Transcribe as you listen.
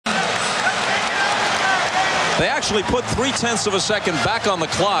They actually put 0.3 of a second back on the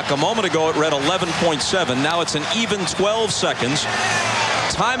clock. A moment ago it read 11.7. Now it's an even 12 seconds.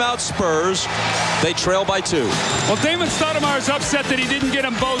 Timeout Spurs. They trail by 2. Well, Damon Stoudemire's upset that he didn't get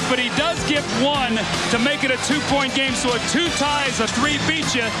them both, but he does get one to make it a 2-point game. So a 2 ties, a 3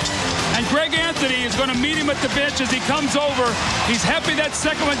 beats you. And Greg Anthony is going to meet him at the bench as he comes over. He's happy that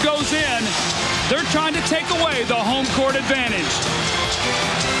second one goes in. They're trying to take away the home court advantage.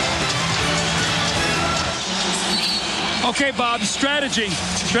 Okay, Bob, strategy.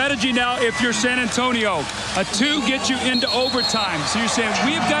 Strategy now if you're San Antonio. A 2 gets you into overtime. So you're saying,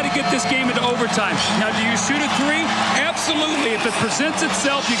 we've got to get this game into overtime. Now, do you shoot a 3? Absolutely. If it presents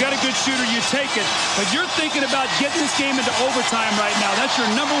itself, you got a good shooter, you take it. But you're thinking about getting this game into overtime right now. That's your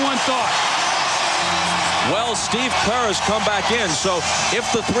number one thought. Well, Steve Kerr has come back in, so if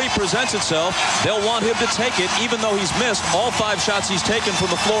the 3 presents itself, they'll want him to take it, even though he's missed all 5 shots he's taken from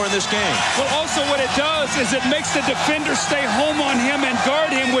the floor in this game. Well, also what it does is it makes the defender stay home on him and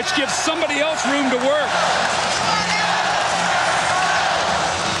guard him, which gives somebody else room to work.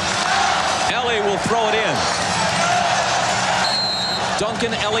 Elliott will throw it in.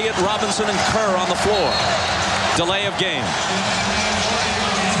 Duncan, Elliott, Robinson, and Kerr on the floor. Delay of game.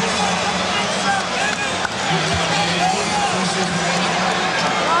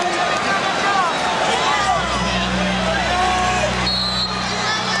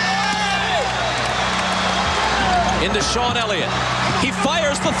 Into Sean Elliott. He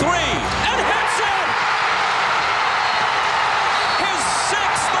fires the 3 and hits it! His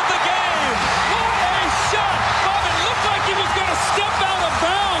 6th of the game! What a shot! Bob, it looked like he was going to step out of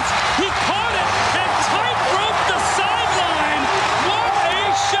bounds. He caught it and tight-roped the sideline. What a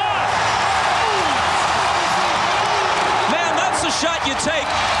shot! Man, that's the shot you take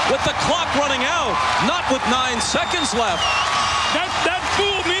with the clock running out, not with 9 seconds left. That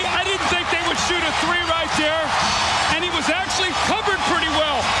fooled me. I didn't think they would shoot a 3 right there. And he was actually covered pretty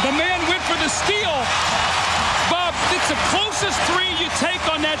well. The man went for the steal. Bob, it's the closest 3 you take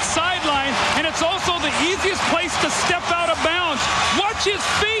on that sideline, and it's also the easiest place to step out of bounds. Watch his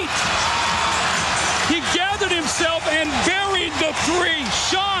feet. He gathered himself and buried the 3.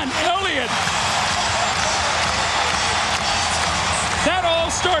 Sean Elliott. That all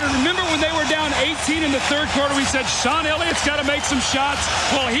started. Remember when they were down 18 in the third quarter, we said Sean Elliott's got to make some shots.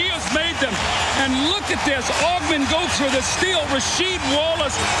 Well, he has made them. And look at this. Ogman goes for the steal. Rasheed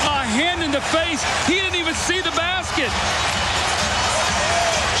Wallace, a hand in the face. He didn't even see the basket.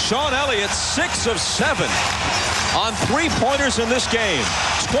 Sean Elliott, 6 of 7 on 3-pointers in this game.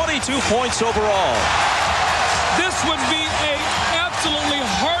 22 points overall. This would be a absolutely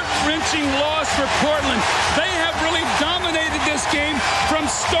heart-wrenching loss for Portland. They have really dominated this game from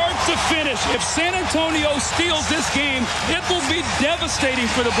start to finish. If San Antonio steals this game, it will be devastating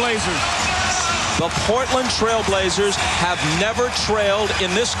for the Blazers. The Portland Trail Blazers have never trailed in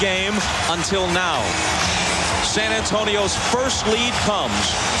this game until now. San Antonio's first lead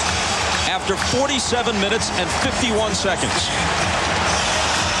comes after 47 minutes and 51 seconds.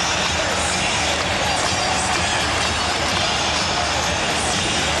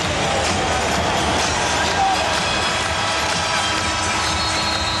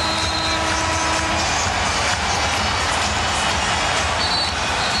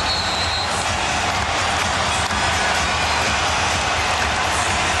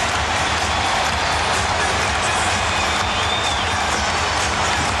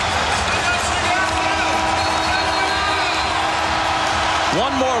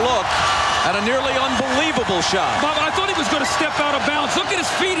 One more look at a nearly unbelievable shot. Bob, I thought he was going to step out of bounds. Look at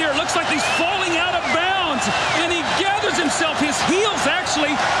his feet here. It looks like he's falling out of bounds. And he gathers himself. His heels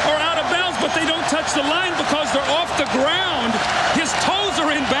actually are out of bounds, but they don't touch the line because they're off the ground. His toes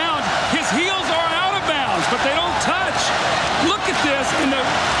are in bounds. His heels are out of bounds, but they don't touch. Look at this. And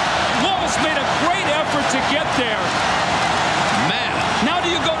Wallace made a great effort to get there. Man. Now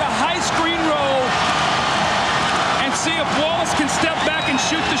do you go to high screen roll and see if Wallace can step back and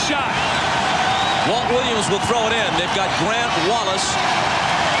shoot the shot? Walt Williams will throw it in. They've got Grant, Wallace,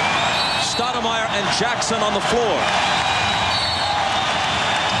 Stoudemire, and Jackson on the floor.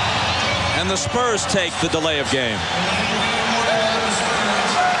 And the Spurs take the delay of game.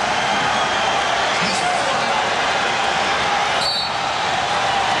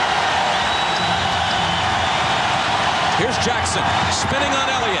 Here's Jackson spinning on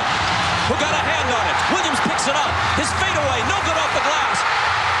Elliott, who got a hand on it. Williams picks it up. His